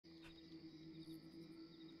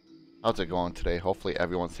How's it going today? Hopefully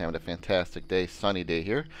everyone's having a fantastic day, sunny day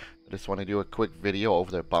here. I just want to do a quick video over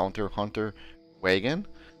the Bounty Hunter Wagon,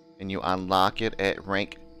 and you unlock it at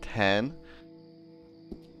rank 10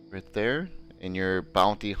 right there in your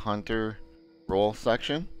Bounty Hunter role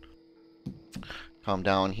section. Come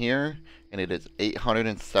down here and it is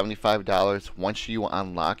 $875 once you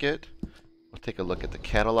unlock it. We'll take a look at the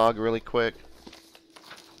catalog really quick.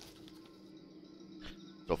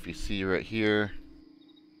 So if you see right here,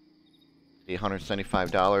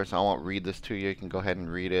 $875. I won't read this to you. You can go ahead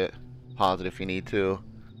and read it. Pause it if you need to.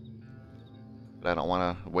 But I don't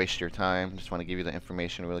want to waste your time. Just want to give you the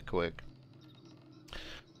information really quick.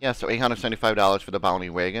 Yeah, so $875 for the Bounty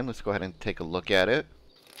Wagon. Let's go ahead and take a look at it.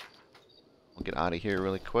 We'll get out of here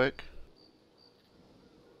really quick.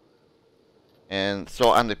 And so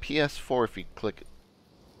on the PS4, if you click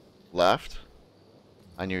left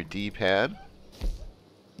on your D-pad,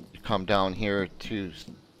 you come down here to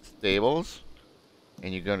Stables,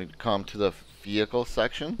 and you're going to come to the vehicle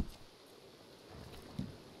section,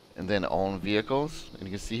 and then own vehicles, and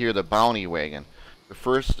you can see here the Bounty Wagon. But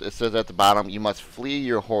first, it says at the bottom, you must flee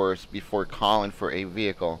your horse before calling for a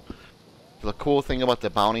vehicle. So the cool thing about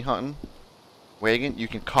the Bounty Hunting Wagon, you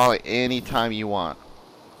can call it anytime you want,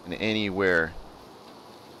 and anywhere.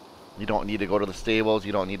 You don't need to go to the stables,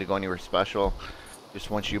 you don't need to go anywhere special.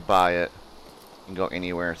 Just once you buy it, you can go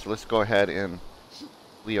anywhere. So let's go ahead and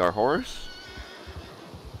flee our horse,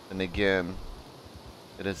 and again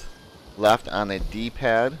it is left on the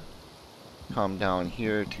D-pad, come down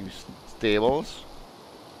here to Stables,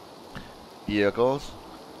 Vehicles,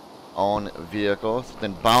 Own Vehicles,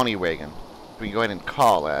 then Bounty Wagon. We can go ahead and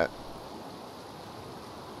call that.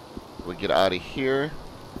 We get out of here,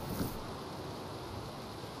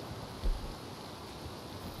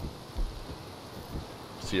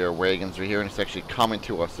 see our wagons right here, and it's actually coming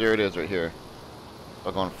to us. There it is right here.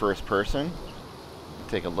 I'll go in first person,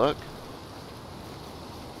 take a look.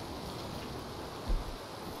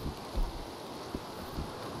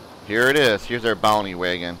 Here it is. Here's our Bounty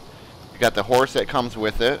Wagon. You got the horse that comes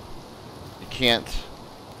with it. You can't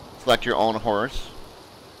select your own horse,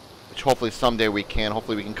 which hopefully someday we can.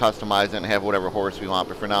 Hopefully we can customize it and have whatever horse we want.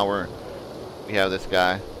 But for now we have this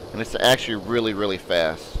guy, and it's actually really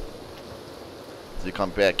fast. So you come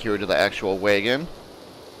back here to the actual wagon,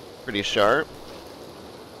 pretty sharp.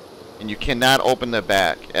 And you cannot open the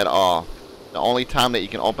back at all. The only time that you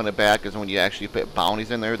can open the back is when you actually put bounties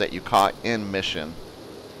in there that you caught in mission.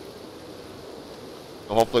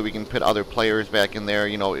 So hopefully we can put other players back in there,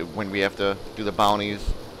 you know, when we have to do the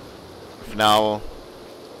bounties. For now,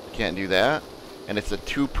 we can't do that. And it's a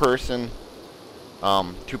two-person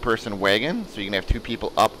wagon, so you can have two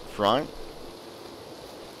people up front.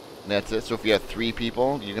 And that's it. So if you have three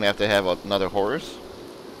people, you're gonna have to have another horse.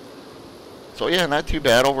 So yeah, not too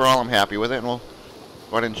bad. Overall, I'm happy with it, and we'll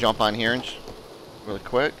go ahead and jump on here and really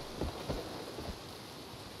quick.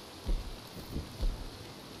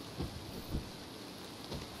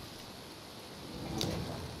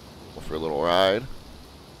 Go for a little ride,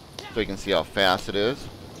 so you can see how fast it is.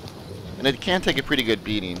 And it can take a pretty good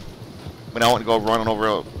beating. I mean, I wouldn't go running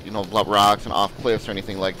over, you know, rocks and off cliffs or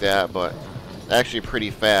anything like that, but it's actually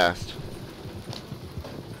pretty fast,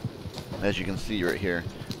 as you can see right here.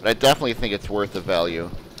 But I definitely think it's worth the value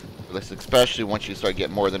for this, especially once you start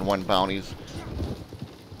getting more than one bounties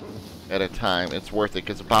at a time. It's worth it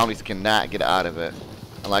because the bounties cannot get out of it.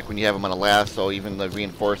 Unlike when you have them on a lasso, even the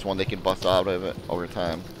reinforced one, they can bust out of it over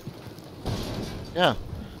time. Yeah.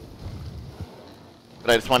 But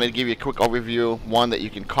I just wanted to give you a quick overview. One, that you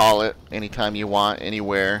can call it anytime you want,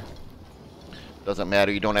 anywhere. Doesn't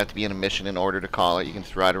matter. You don't have to be in a mission in order to call it. You can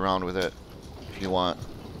just ride around with it if you want.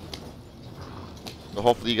 So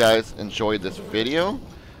hopefully you guys enjoyed this video.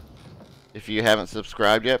 If you haven't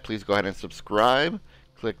subscribed yet, please go ahead and subscribe.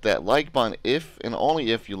 Click that like button if and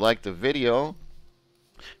only if you like the video.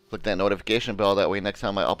 Click that notification bell. That way next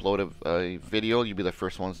time I upload a video, you'll be the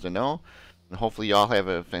first ones to know. And hopefully y'all have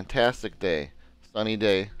a fantastic day. Sunny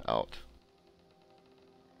day out.